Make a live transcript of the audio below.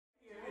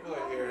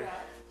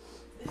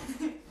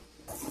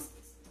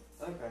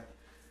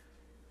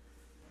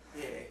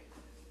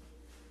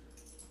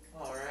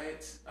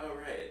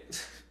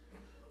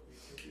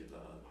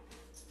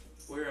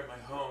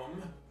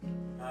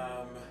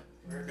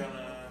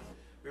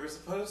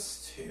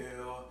supposed to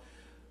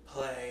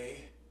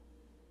play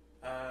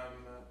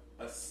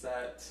a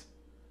set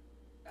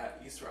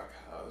at East Rock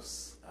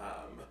House,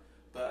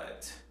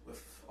 but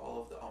with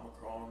all of the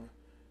Omicron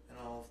and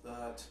all of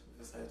that,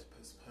 we decided to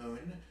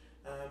postpone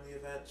the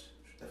event,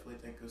 which I definitely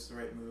think was the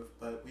right move.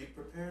 But we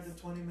prepared a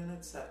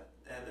 20-minute set,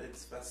 and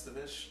it's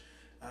Festive-ish,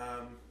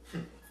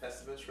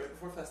 Festive-ish right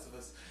before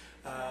Festivus,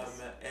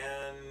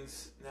 and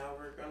now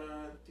we're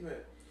gonna do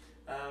it.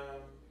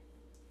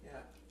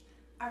 Yeah.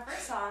 Our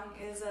first song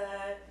is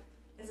a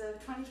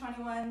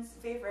 2021's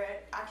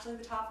favorite, actually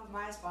the top of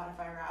my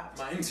Spotify Wrapped.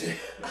 Mine too.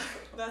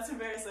 That's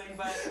embarrassing,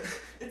 but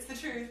it's the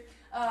truth.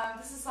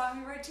 This is a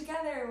song we wrote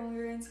together when we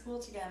were in school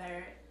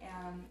together,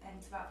 and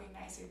it's about being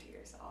nicer to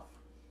yourself.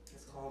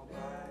 It's called Why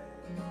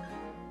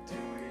Do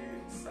We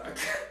Suck?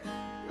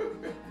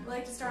 I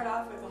like to start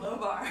off with a low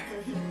bar.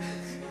 1, 2,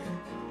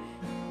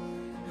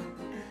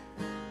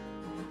 3,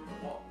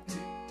 4.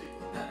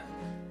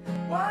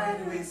 Why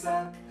do we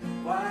suck?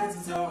 Why is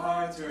it so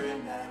hard to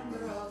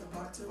remember all the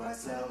parts of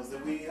ourselves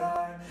that we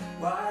are?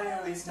 Why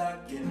are we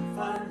stuck in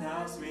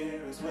funhouse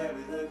mirrors where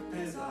we look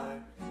bizarre?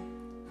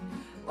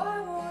 Why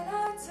won't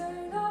I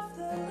turn off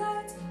the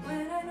lights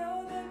when I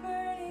know they're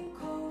burning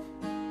cold?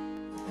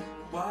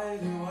 Why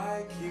do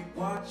I keep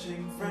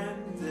watching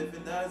Friends if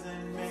it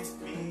doesn't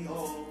make me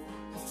whole?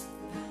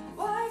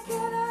 Why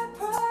can't I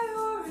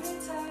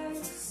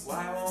prioritize?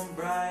 Why won't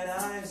bright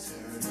eyes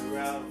turn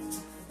around?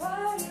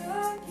 Why do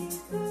I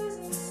keep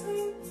losing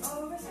sleep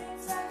over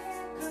things I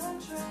can't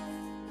control?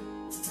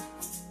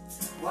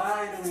 Why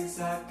do we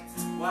suck?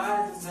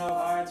 Why is it so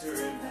hard to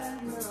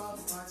remember all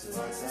the parts of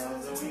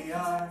ourselves that we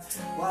are?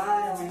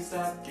 Why are we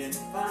stuck in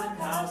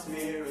funhouse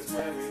mirrors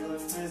where we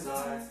look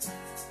bizarre?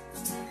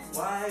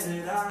 Why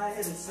did I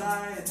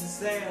decide to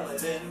sail? I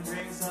didn't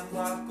bring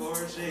sunblock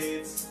or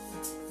shades.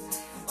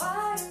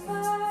 Why am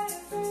I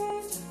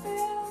afraid to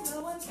fail?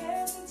 No one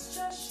cares, it's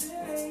just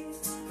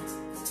charades.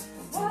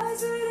 Why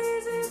is it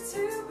easy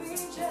to be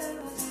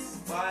jealous?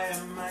 Why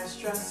am I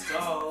stressed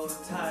all the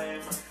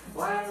time?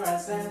 Why do our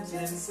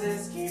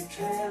sentences keep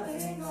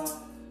trailing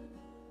off?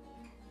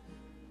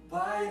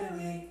 Why do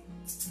we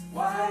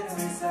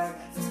suck?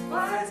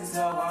 Why is it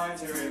so hard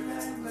to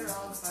remember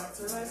all the parts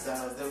of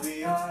ourselves that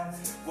we are?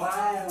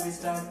 Why are we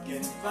stuck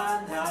in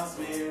funhouse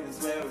mirrors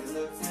where we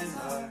look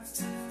bizarre?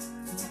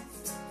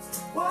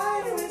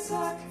 Why do we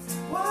suck?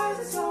 Why is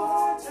it so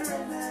hard to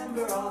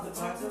remember all the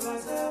parts of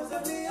ourselves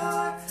that we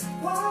are?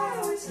 Why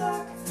are we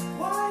stuck?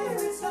 Why are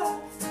we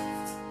stuck?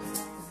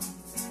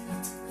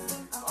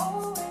 I'm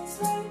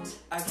always late.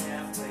 I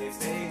can't play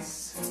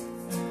bass.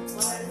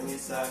 Why do we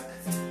suck?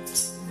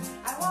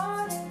 I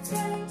want it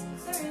banged,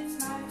 they're in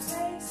my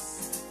face.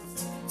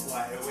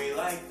 Why are we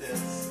like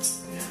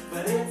this?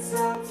 But it's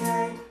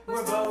okay,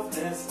 we're both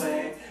this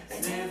way.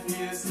 And if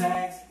you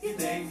say you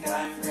think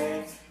I'm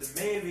great, then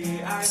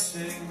maybe I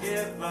should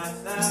give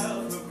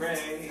myself a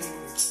break.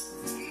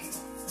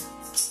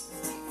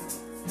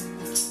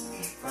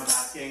 From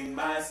asking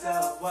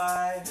myself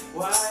why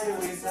do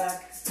we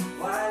suck?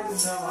 Why is it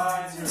so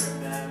hard to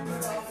remember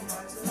all the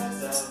parts of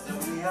ourselves that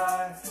we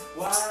are?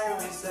 Why are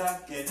we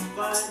stuck in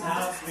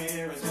funhouse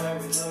mirrors where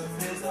we look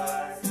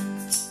bizarre?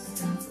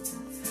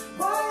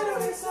 Why do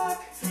we suck?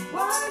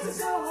 Why is it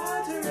so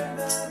hard to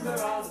remember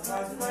all the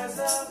parts of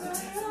ourselves?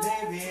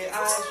 Maybe I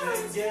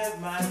should give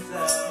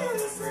myself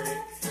a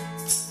break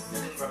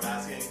from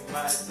asking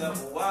myself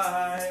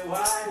why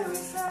do we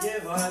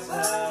give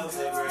ourselves a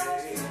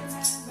break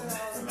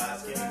from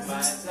asking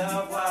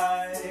myself why.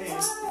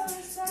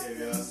 Give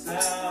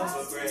yourself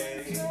a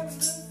break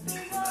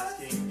from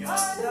asking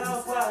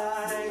yourself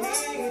why.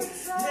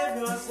 Give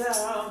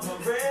yourself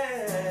a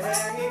break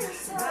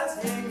from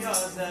asking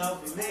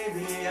yourself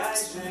maybe I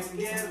should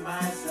give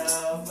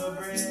myself a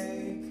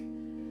break.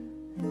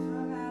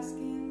 From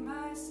asking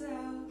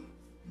myself,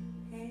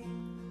 hey,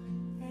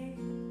 hey,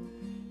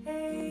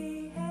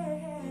 hey, hey,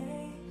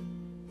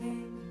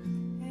 hey,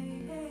 hey,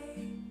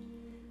 hey.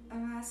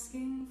 I'm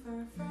asking for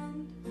a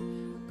friend, a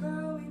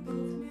girl we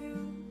both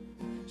knew.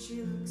 She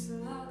looks a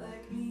lot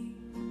like me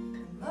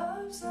and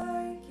loves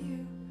like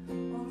you,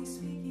 only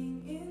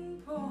speaking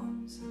in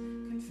poems,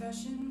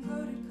 confession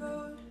coded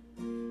code.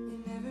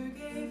 You never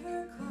gave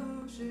her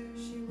closure,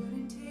 she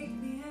wouldn't take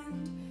the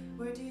end.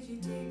 Where did you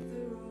take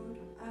the road?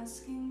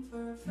 Asking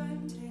for a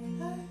friend,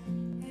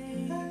 hey,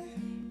 hey,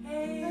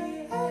 hey,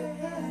 hey, hey,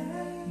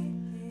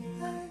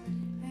 hey,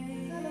 hey,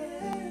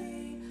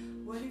 hey.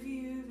 What have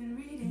you been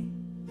reading?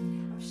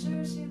 I'm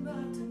sure she'd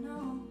love to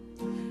know.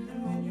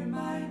 And when your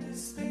mind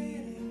is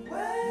spinning,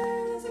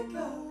 where does it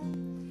go?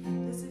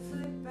 Does it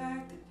flip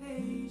back the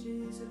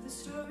pages of the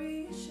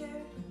story you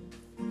shared?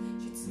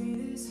 She'd say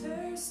this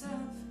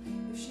herself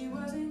if she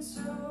wasn't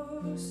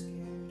so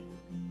scared.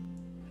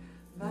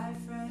 My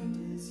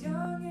friend is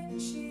young and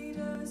she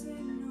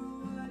doesn't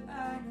know what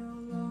I know.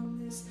 Long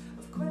list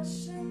of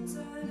questions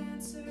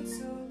unanswered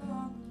so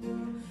long ago.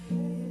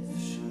 If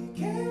she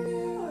gave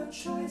you a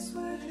choice,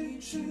 would you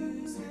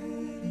choose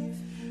it?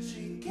 If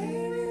she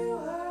gave you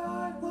her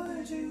heart,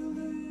 would you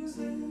lose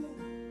it?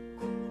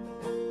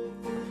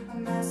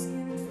 I'm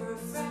asking for a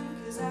friend.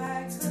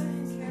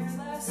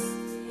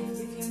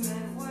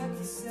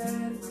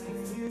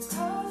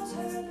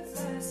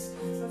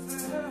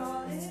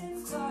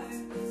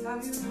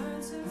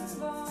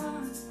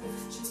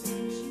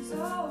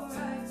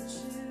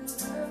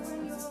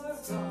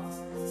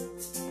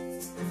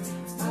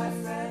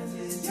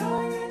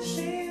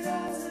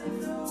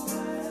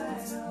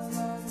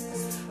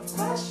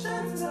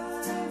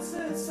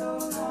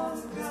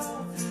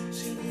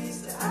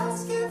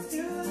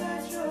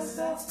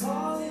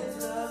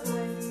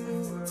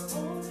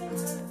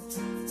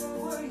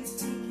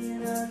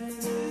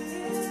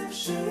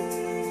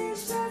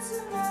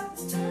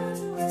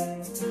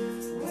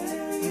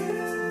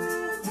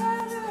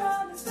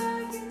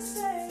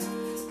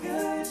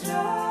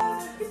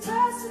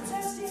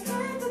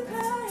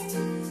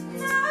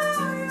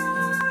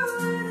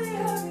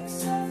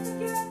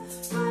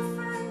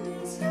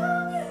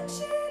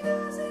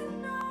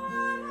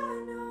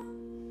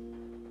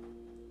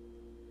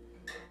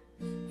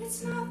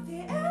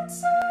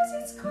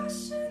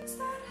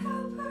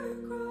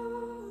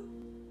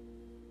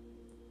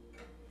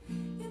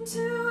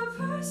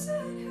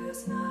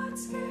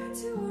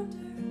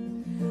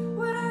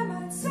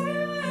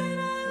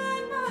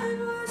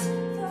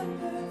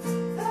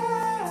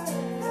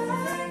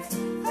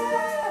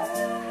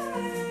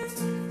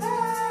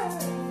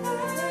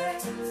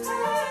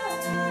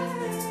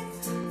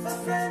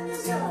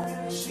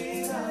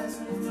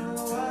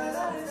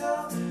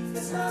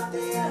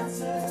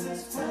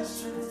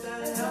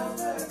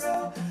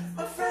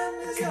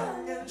 is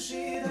young and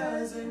she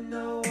doesn't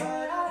know what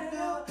I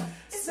know.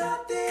 It's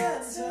not the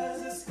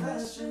answers, it's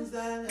questions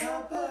that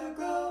help her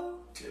grow.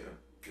 2,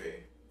 3,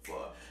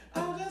 4.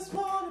 I just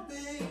wanna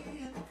be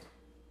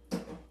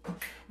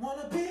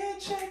a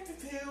chick to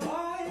feel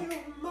why you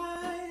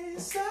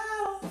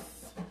myself.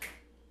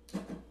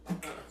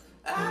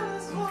 I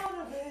just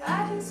wanna be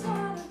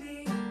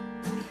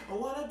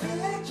a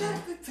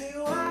chick to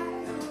feel why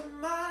you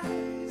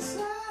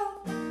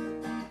myself.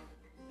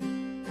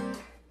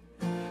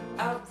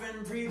 I've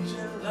been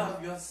preaching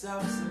love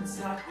yourself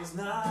since I was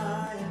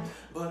 9,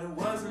 but it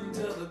wasn't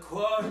until the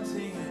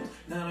quarantine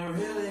that I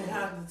really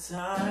had the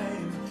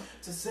time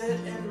to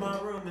sit in my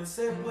room and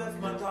sit with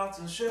my thoughts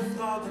and shift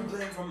all the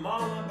blame from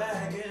all my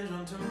baggage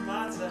onto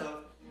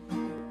myself.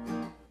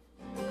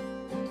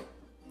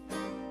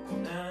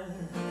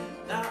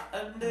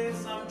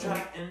 Nowadays I'm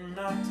trying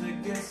not to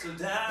get so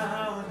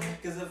down,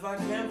 cause if I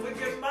can't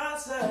forgive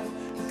myself,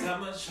 it's that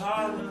much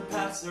harder to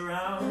pass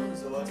around.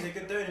 So I'll take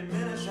a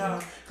 30-minute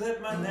shower,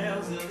 clip my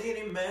nails, delete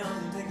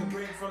emails, and take a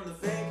break from the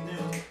fake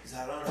news. Cause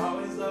I don't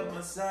always love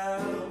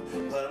myself,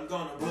 but I'm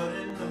gonna put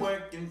in the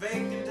work and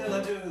fake until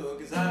I do.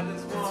 Cause I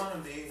just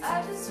wanna be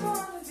a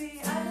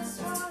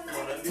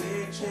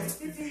chick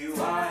to be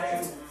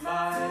why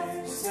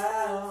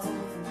myself.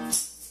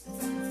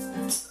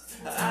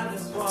 I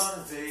just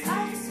wanna be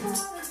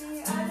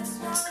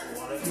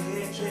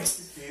a chick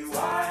to be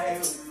why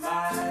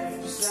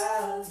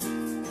myself.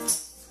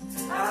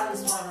 I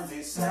just wanna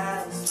be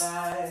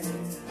satisfied.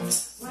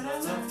 When I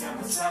look at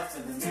myself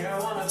in the mirror, I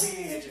wanna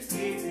be a chick to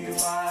be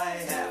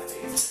why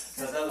happy.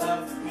 Cause I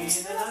love the me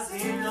that I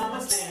see, no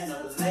more staying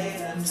up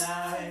late at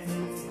night.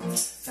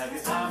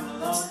 Every time I'm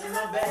alone in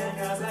my bed,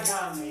 cause I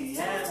got me,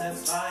 and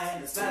that's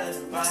fine. It's better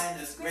than fine,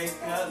 it's great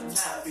cause I'm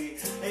happy.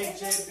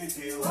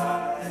 H-A-P-P-Y.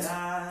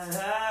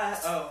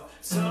 Oh,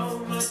 so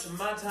much of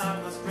my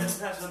time was spent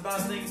pressure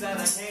about things that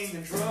I can't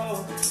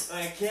control.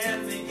 I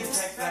can't make it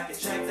text back and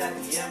check that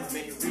DM and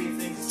make it read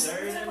things a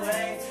certain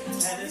way.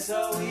 And it's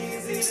so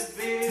easy to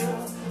feel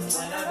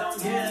when I don't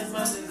get as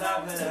much as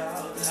I put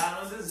out, that I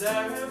don't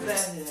deserve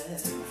that.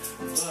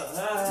 But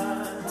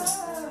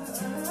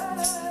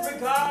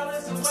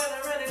regardless of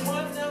whether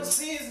anyone else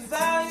sees the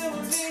value in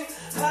me,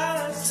 I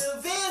still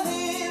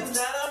believe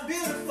that I'm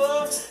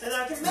beautiful and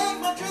I can make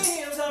my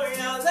dreams a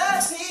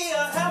reality. I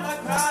have my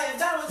cry and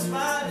that was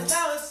fine, and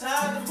now it's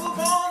time to move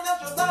on.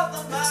 That's your thoughts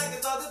on mine,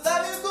 cause all the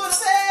time you could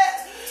have had,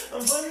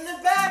 I'm putting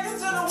it back into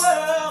the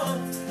world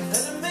and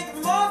to make it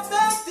more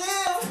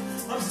effective,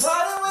 I'm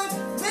starting with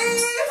me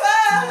first.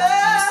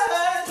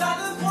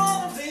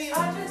 I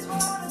just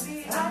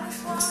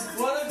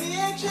wanna be a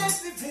chick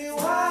to be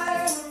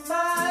why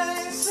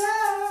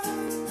myself.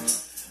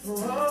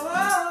 Oh,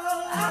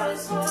 I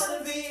just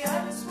wanna be a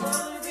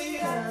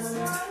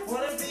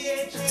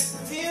chick to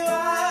be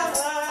why.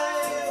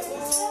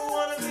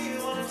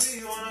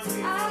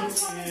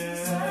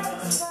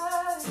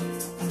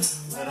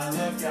 When I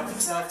look at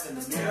myself in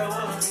the mirror, I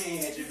wanna be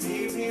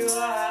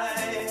H-A-P-P-Y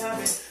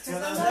happy. Cause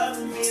I love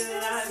the me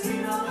that I see,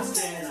 no more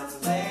staying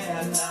up late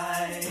at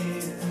night.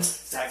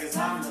 It's like cause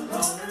I'm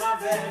alone in my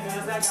bed,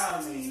 cause I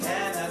got me, and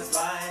that's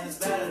fine. It's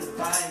better than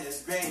fine,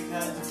 it's great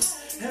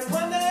cause, and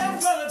one day I'm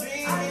gonna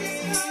be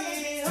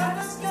H-A-P-P-Y. I'm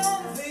just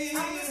gonna be, oh,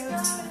 I'm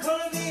just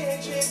gonna be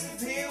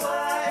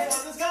H-A-P-P-Y.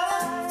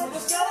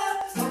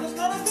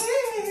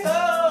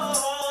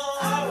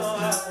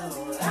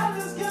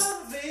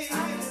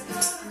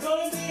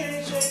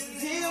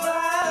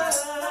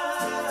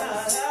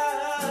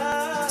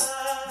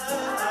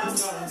 I'm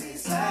gonna be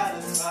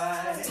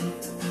satisfied.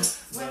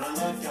 When I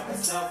look at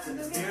myself in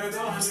the mirror,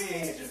 gonna be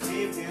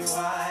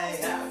H-A-P-P-Y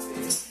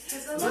happy.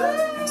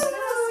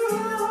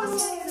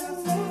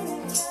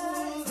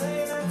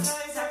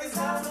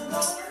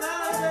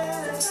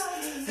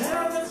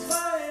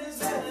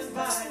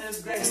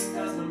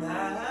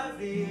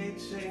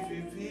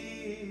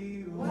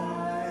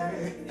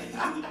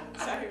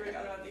 Sorry, we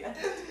got about the end.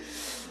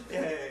 Yeah.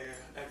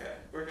 Okay,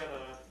 we're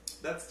gonna.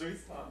 That's 3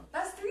 songs.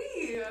 That's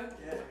 3. Yeah.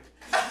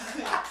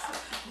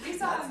 3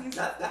 songs.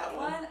 Not that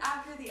one. One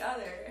after the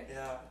other.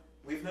 Yeah.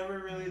 We've never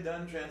really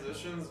done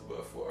transitions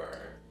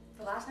before.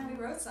 The last time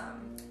we wrote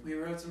some. We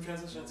wrote some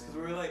transitions because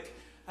we were like,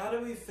 how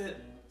do we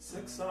fit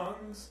 6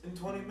 songs in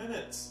 20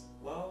 minutes?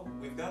 Well,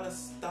 we've got to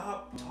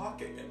stop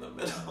talking in the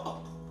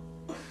middle.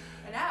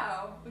 And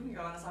now, we can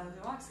go on as long as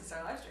we want because it's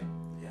our live stream.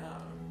 Yeah.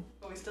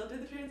 But we still do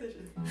the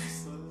transition.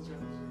 Still do the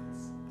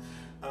transitions.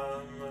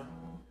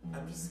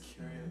 I'm just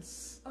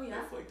curious. Oh,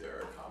 yeah? If, like,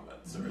 there are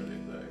comments or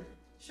anything.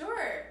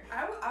 Sure.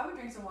 I would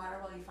drink some water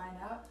while you find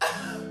out.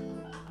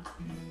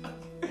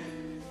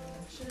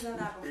 Should have done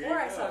that before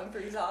I sung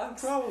 3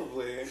 songs.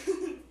 Probably.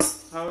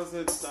 How is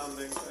it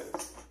sounding?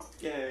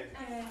 Yay.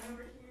 And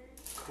over here.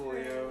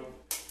 Coolio.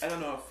 I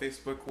don't know if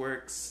Facebook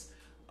works.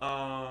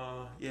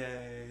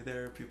 Yay.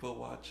 There are people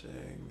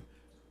watching.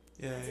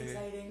 Yay. That's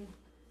exciting.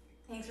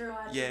 Thanks for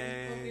watching.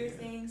 Yay. Hope you're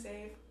staying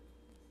safe.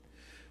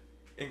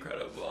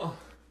 Incredible.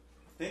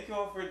 Thank you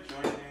all for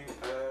joining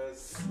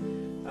us.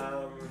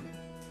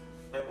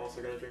 I'm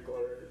also gonna drink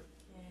water.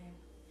 Yay.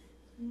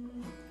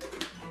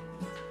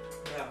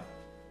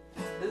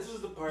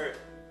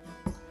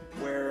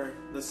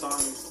 the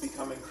songs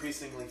become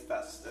increasingly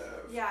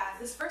festive. Yeah,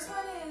 this first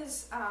one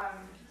is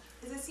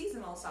a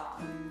seasonal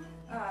song.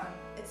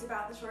 It's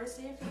about the shortest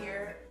day of the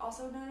year,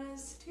 also known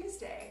as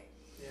Tuesday.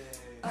 Yay.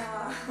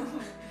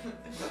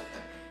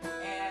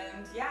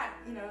 And yeah,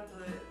 you know,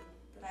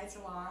 the nights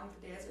are long,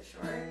 the days are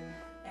short,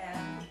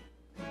 and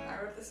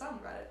I wrote this song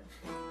about it.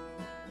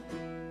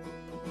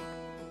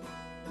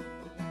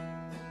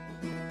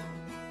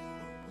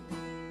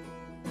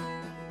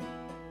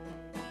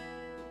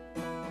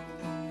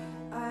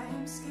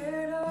 I'm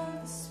scared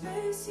of the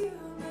space you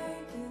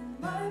make in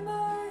my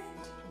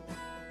mind,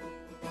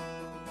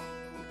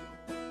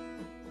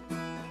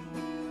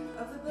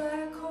 of the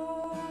black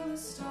hole a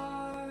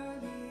star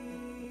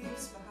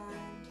leaves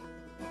behind.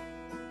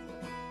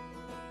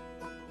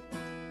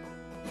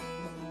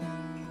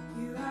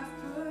 You have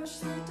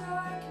pushed the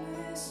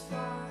darkness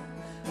far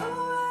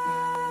away,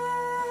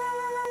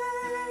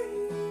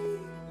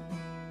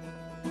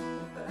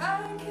 but I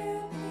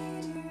can't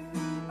need you,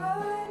 I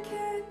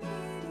can't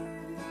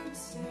need you to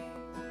stay.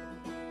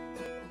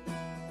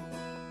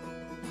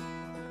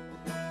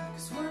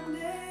 'Cause one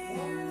day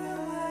you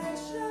might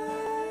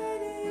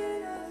shine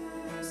in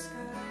other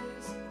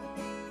skies,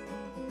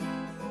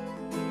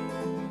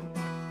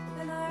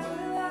 and I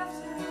will have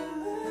to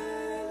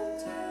learn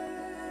to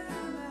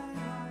turn back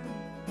on.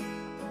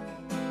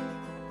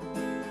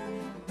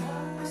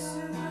 A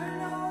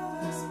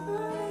supernova's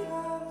burning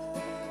up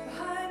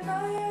behind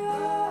my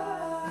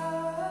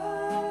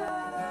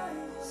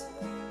eyes.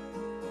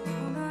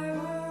 Will my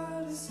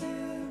world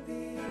still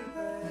be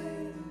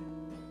bright?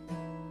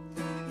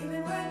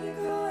 Even when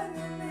you're gone,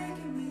 you're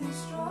making me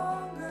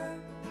stronger.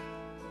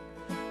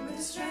 With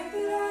the strength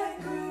that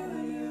I grew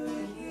when you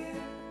were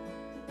here,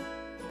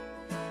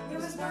 it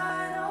was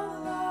mine all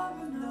along,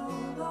 but no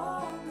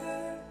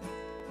longer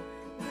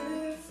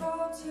will it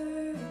falter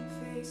in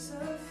face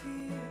of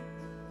fear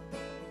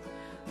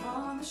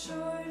on the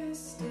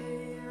shortest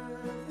day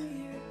of the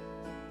year.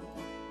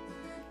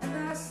 And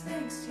that's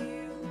thanks to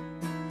you,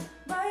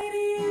 my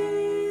dear.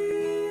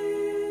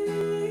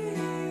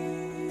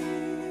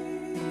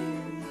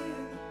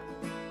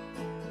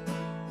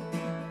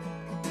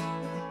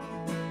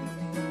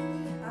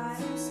 I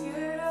am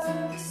scared of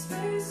the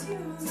space you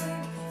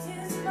make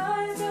in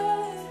my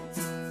mind.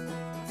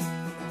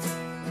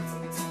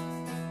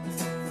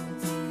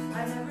 I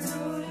never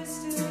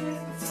noticed it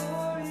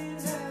before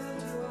it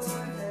held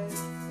your head.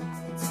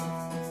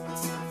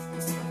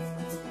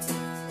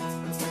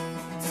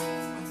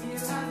 You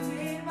have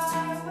made my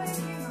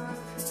waking up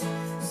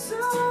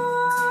so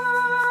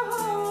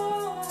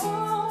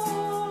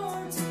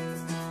hard,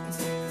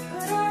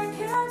 but I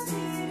can't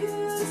need you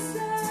to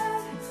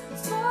set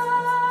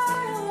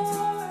my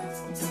alarm.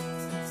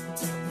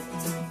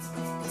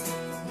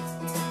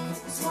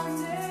 'Cause one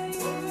day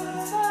you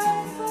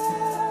might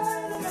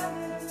find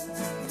another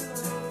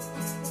love,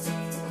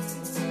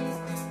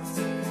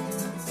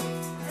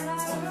 and I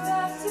will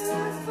have to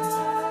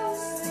fall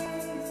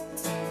asleep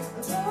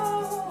alone.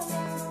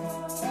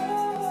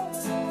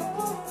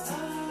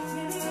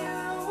 Maybe you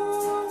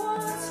won't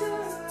want to,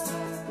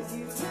 but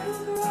you will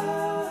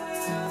grow,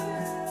 you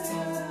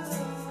will.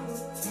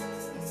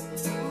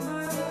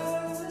 My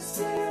world will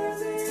still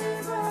be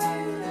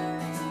brighter.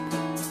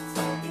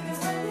 Even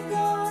when you're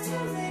gone,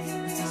 you're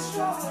making me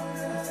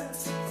stronger.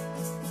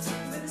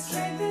 With the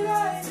strength that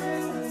I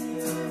grew when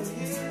you were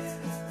here,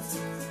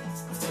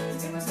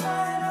 it was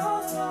mine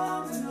all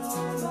along, but no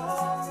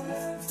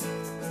longer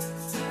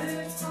will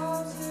it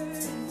falter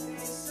in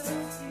face of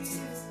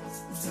fear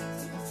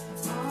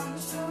on the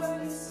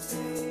shortest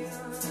day of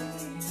the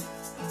year.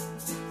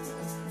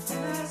 And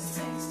that's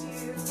thanks to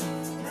you,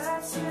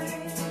 that's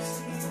thanks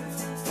to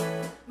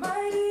you, my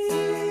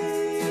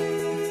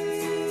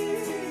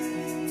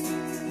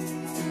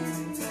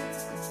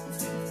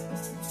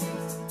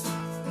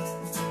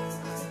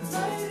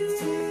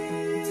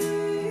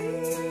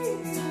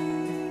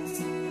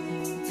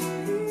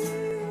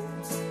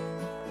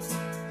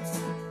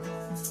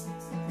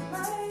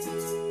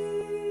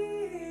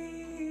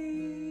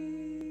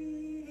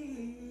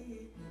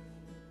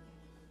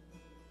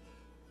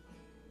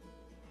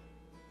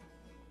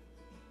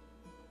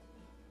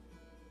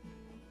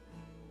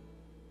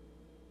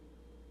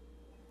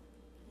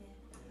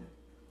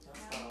That's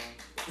that one.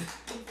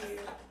 Thank you.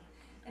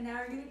 And now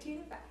we're gonna tune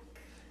it back.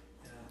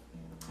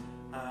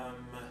 Yeah.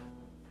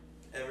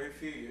 Every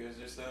few years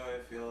or so, I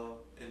feel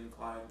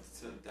inclined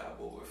to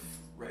dabble with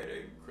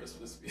writing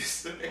Christmas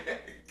music.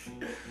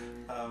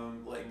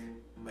 Like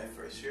my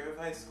first year of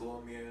high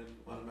school, me and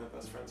one of my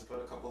best friends put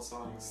a couple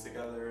songs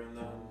together, and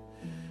then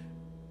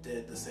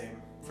did the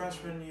same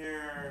freshman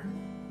year.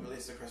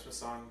 Released a Christmas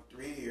song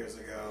 3 years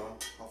ago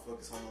called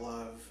 "Focus on the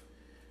Love."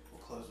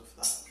 We'll close with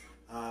that.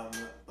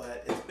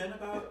 But it's been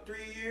about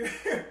 3 years,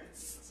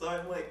 so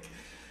I'm like,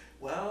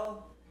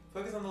 well,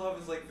 "Focus on the Love"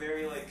 is like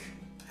very like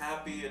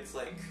happy. It's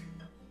like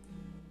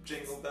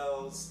jingle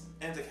bells,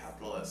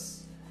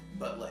 anti-capitalist,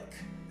 but like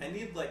I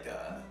need like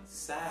a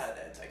sad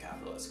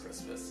anti-capitalist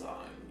Christmas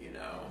song, you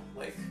know,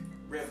 like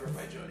River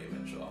by Joni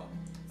Mitchell.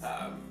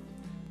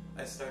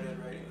 I started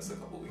writing this a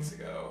couple weeks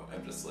ago.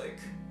 I'm just like,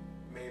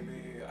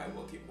 maybe I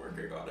will keep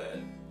working on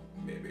it.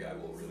 Maybe I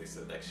will release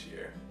it next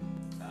year.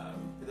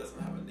 It doesn't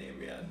have a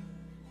name yet,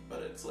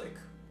 but it's like,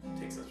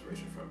 takes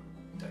inspiration from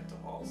Deck to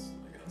Halls,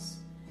 I guess.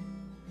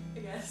 I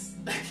guess.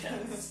 I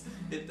guess.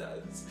 It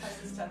does. Has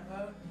this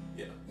tempo?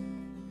 Yeah.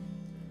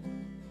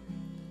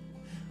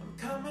 I'm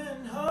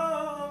coming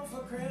home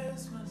for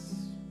Christmas.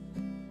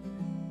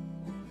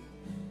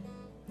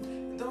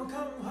 Don't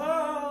come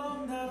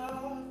home that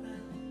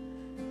often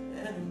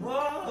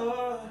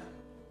anymore.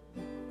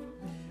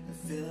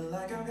 I feel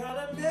like I'm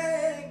gonna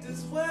make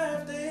this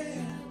worth it,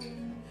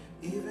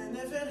 even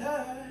if it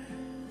hurts.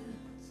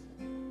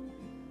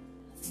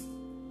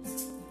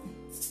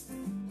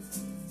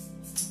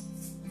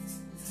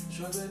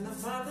 Struggling to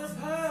find the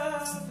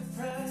perfect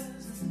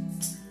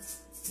present,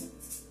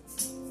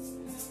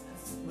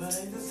 but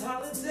ain't this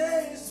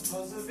holiday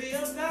supposed to be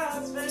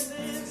about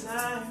spending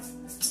time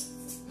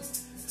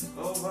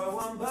over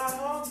one by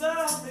all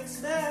the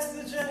mixed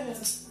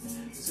messages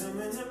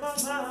zooming in my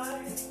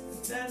mind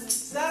and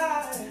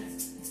inside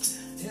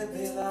it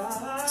be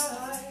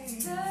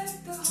like Deck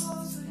the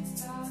halls with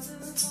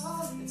thousands of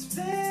hollies. it's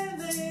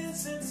been a year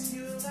since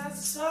you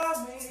last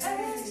saw me.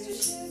 Extra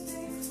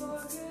shipping for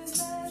good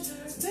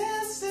measure.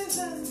 This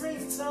season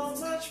brings so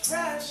much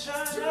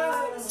pressure.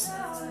 Joy is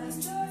now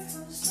and joy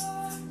from the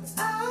storm. I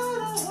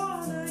don't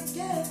wanna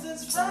get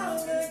this wrong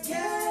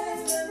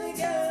again and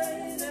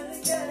again and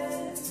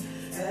again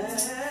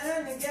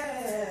and again.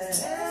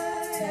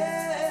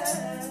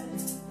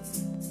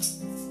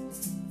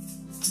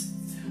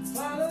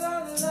 La la la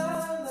la la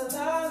la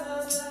la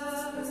la.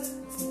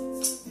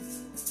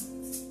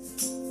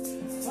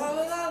 La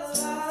la la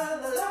la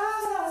la la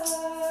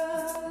la.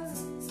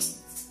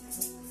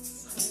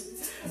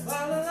 La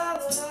la la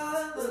la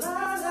la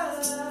la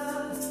la.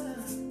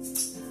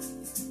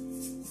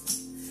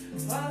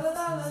 La la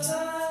la la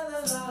la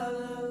la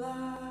la la.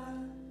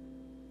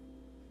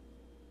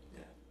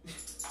 Yeah.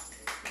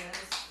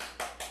 Yes.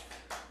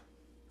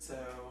 So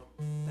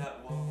that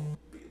will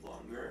be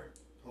longer.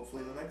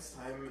 Hopefully the next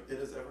time it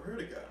is ever heard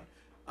again.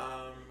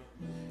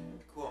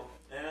 Cool.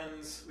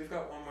 And we've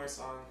got one more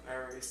song. I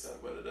already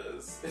said what it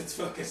is. It's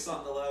focused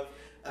on the love.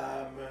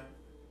 I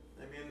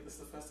mean, it's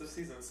the festive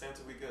season.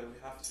 Santa, we good. We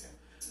have to.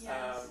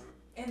 Yes.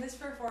 In this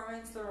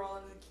performance, the role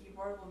of the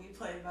keyboard will be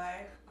played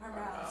by our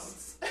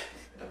mouths.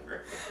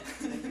 Ever.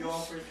 Thank you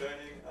all for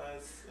joining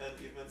us, and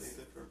even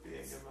Nathan for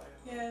being in my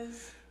home.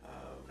 Yes.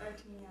 Our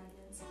teeny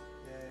audience.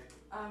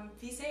 Yay.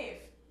 Be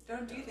safe.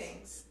 Don't do Yes.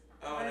 things.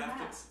 Oh, Wear and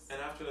masks.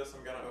 after this,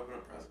 I'm gonna open a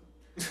present.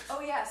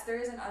 Oh yes, there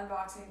is an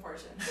unboxing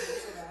portion to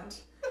this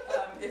event.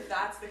 If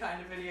that's the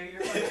kind of video you're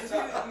going to do,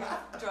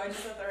 you've joined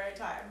us at the right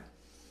time.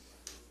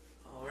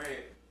 All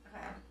right.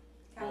 Okay.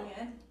 Counting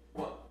in.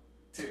 1,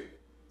 2,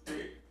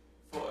 3,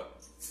 4.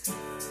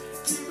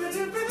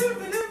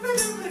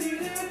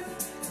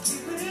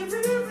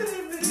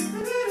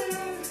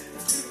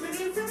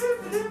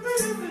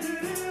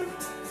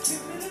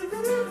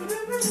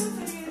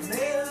 I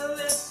made a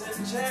list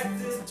and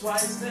checked it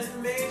twice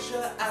and made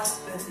sure out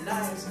the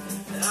nice.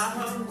 And I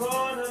hung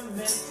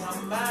ornaments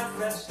on my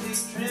freshly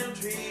trimmed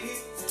tree.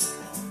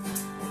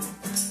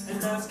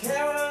 And as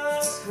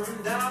carols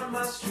scream down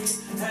my street,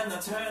 and I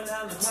turn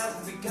down the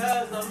clouds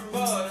because I'm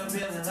bored. I'm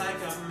feeling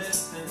like I'm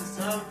missing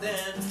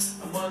something.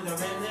 I'm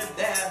wondering if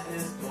that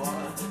is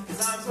more.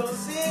 Cause I'm so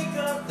sick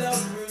of the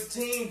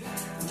routine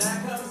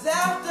that comes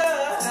after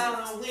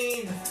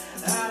Halloween.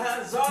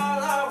 That's all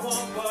I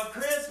want for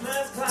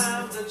Christmas,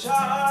 climb the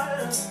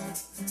chart.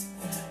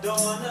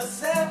 Don't wanna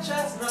set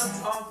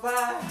chestnuts on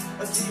fire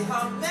or see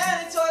how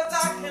many toys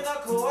I can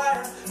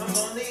acquire. I'm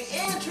only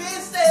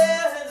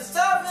interested in the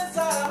stuff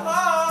inside our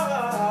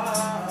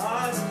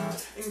hearts.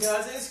 And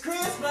cause it's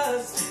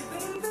Christmas,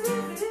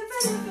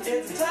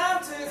 it's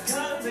time to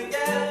come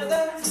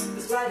together.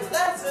 Despite the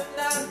lesson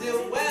I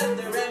deal with,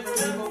 and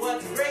remember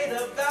what's great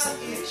about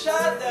each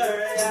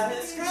other. Yeah,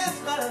 it's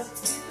Christmas.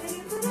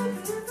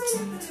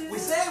 We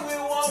say we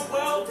want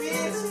world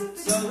peace,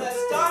 so let's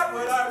start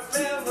with our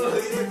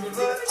families.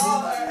 Put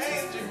all our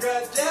ancient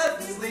grudges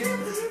to sleep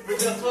for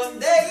just one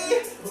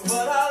day.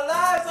 Put our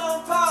lives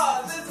on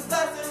pause, it's a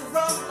blessing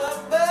from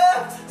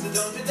above. So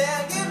don't you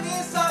dare give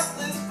me sauce,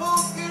 let's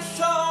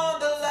focus on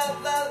the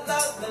love, love,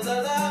 love,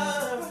 love,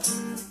 love.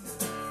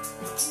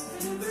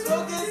 Let's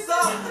focus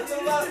on the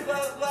love,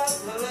 love, love,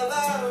 love,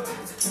 love.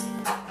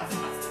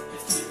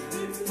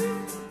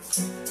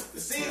 The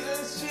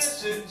seasons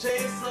should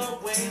chase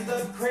away the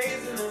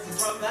craziness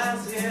from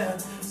last year.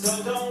 So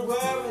don't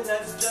worry,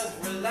 let's just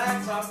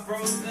relax our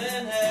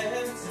frozen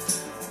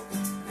heads.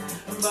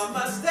 But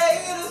my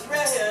state is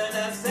red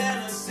as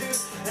Santa's suit,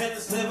 and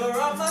the sliver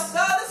of my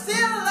soul is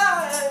still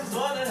alive.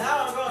 Wondering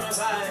how I'm gonna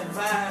find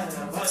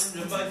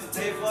 $100 to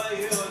pay for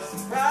you a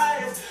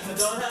surprise. I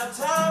don't have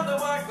time to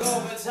work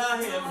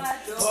overtime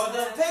or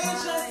the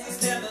patience to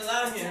stand in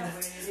line.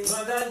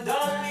 But that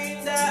don't mean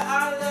that I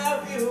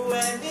love you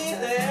any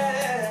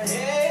less.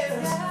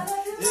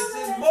 This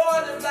is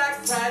more than Black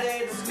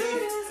Friday to me,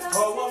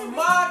 or what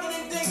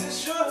marketing thinks it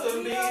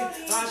should be.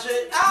 I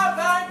should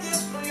outback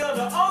you're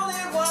the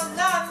only one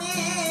I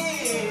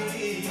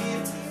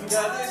need.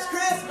 Because it's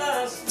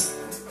Christmas.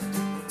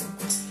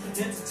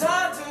 It's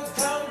time to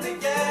come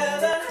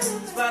together.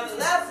 Despite the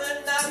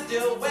lesson I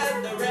deal with,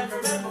 and remember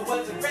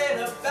what's great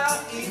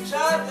about each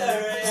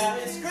other.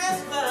 Yeah, it's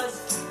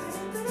Christmas.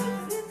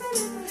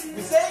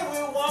 We say we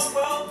want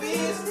world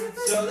peace,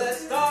 so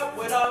let's start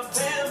with our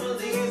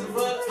families and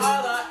put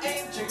all our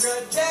ancient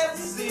grudges to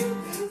sleep.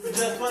 For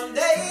just one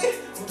day,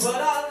 we put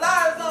our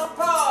lives on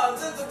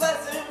pause. It's a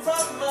blessing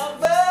from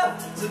above.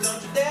 So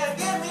don't you dare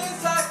give me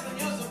socks when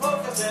you're so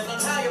focusing on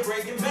how you're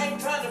breaking bank,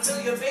 trying to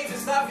fill your baby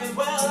stockings.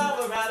 Well, I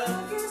would rather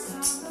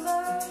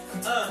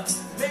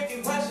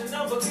making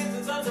questionable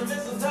kisses under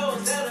mistletoe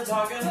instead of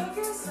talking.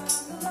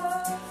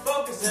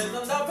 Focusing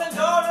on the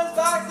Pandora's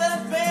box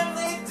and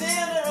family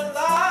dinner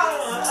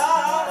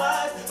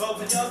alive.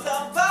 Open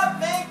yourself up,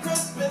 make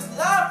Christmas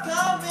love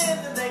come in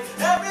and make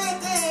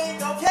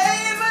everything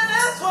okay. But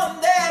this one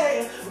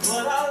day,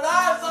 put our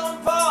lives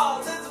on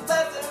pause. It's a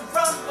blessing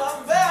from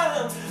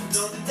above.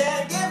 Don't you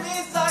dare give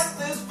me socks.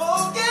 Let's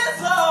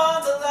focus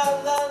on the la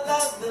la la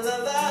la la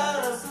la.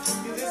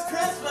 'Cause it's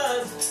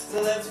Christmas, so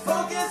let's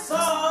focus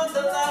on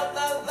the la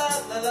la la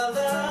la la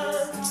la.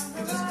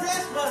 'Cause it's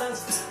Christmas,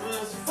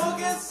 let's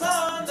focus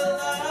on the la.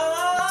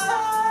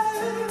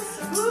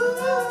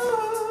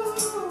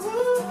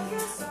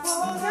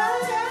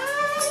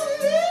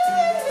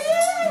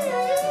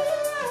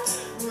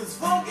 Let's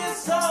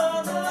focus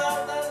on the la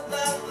la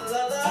la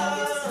la la.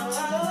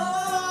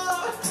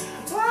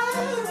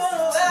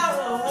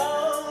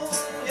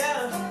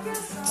 Yeah.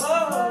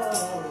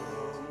 Oh.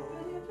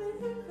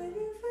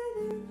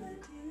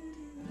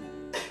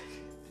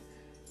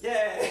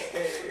 Yay!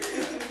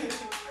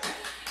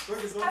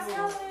 Happy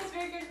holidays,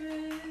 Merry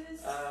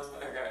Christmas.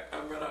 Okay,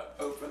 I'm gonna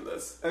open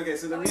this. Okay,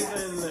 so the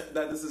reason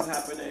that this is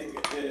happening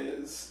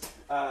is,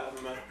 I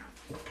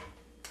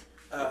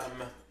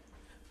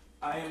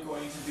am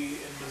going to be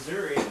in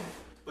Missouri,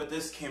 but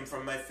this came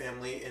from my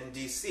family in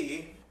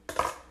DC.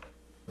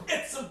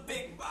 It's a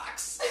big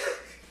box!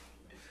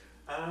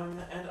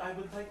 And I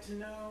would like to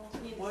know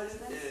what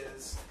it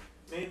is.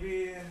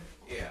 Maybe,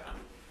 yeah.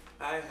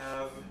 I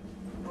have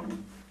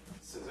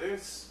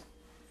scissors.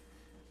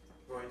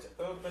 I'm going to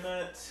open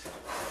it.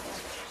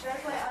 Should I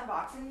play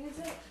unboxing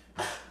music?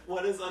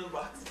 What is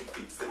unboxing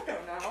music? I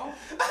don't know.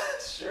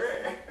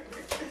 Sure.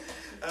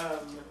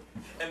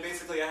 And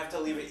basically I have to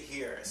leave it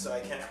here, so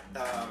I can't,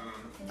 I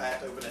have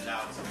to open it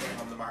now, so I'm going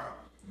home tomorrow.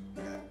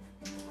 Okay.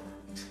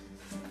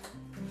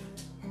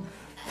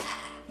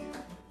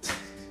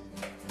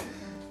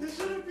 This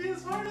shouldn't be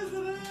as hard as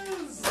it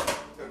is.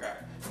 Okay.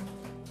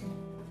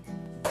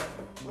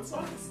 What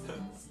song is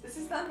this? This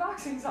is the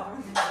unboxing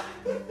song.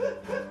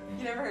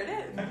 You never heard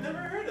it? I've never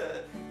heard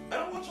it. I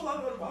don't watch a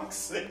lot of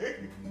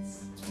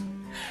unboxings.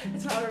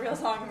 It's not a real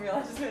song, Emil.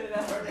 I just made it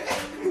up. Okay.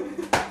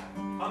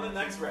 On the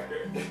next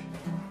record,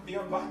 the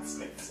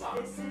unboxing song.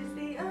 This is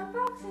the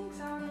unboxing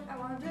song. I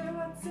wonder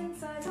what's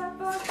inside that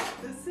box.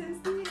 This is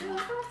the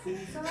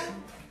unboxing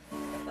song.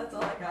 That's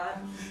all I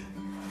got.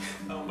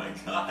 Oh my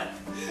god.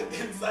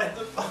 Inside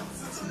the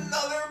box is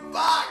another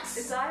box!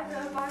 Inside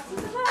the box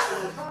is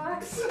another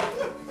box.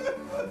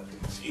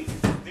 Jeez,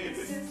 dude.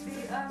 This is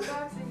the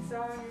unboxing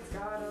song. It's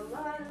got a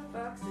lot of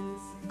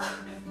boxes.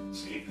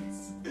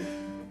 Jeez.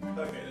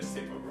 Okay, there's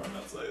tape over on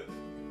that side.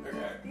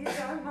 Okay. These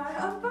are my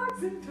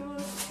unboxing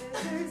tools.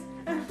 Scissors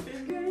and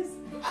fingers.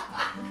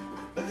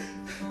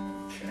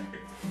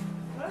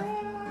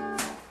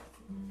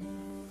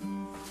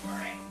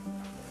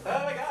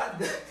 Oh my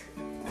god!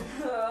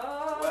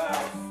 Oh, Wow.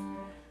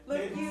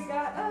 look, you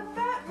got a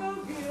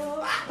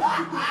Batmobile.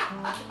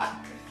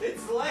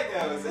 It's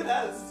Legos. It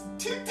has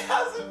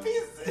 2,000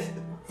 pieces.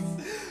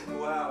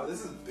 Wow,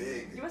 this is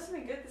big. You must have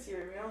been good this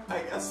year, Emil.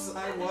 I guess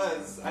I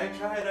was. I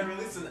tried. I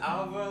released an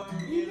album.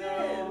 You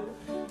know,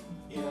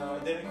 I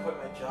didn't quit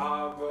my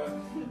job. But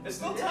there's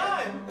still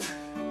time.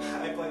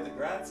 I applied to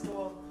grad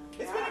school.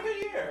 It's been a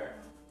good year.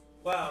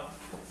 Wow.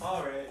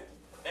 All right.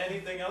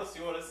 Anything else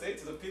you want to say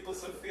to the people,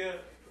 Sofía?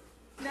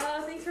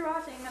 No, thanks for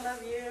watching. I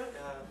love you. Yeah,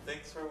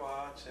 thanks for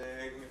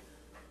watching.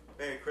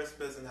 Merry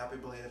Christmas and happy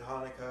belated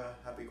Hanukkah,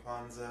 happy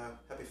Kwanzaa,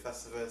 happy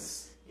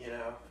Festive-ish,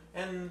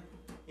 and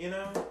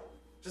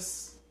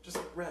just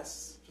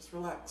rest, just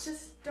relax.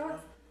 Just don't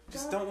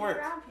be work.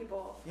 around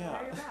people. Yeah.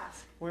 Wear your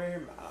mask. Wear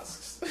your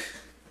masks.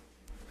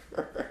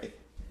 Alright.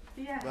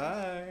 Yeah.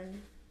 Bye.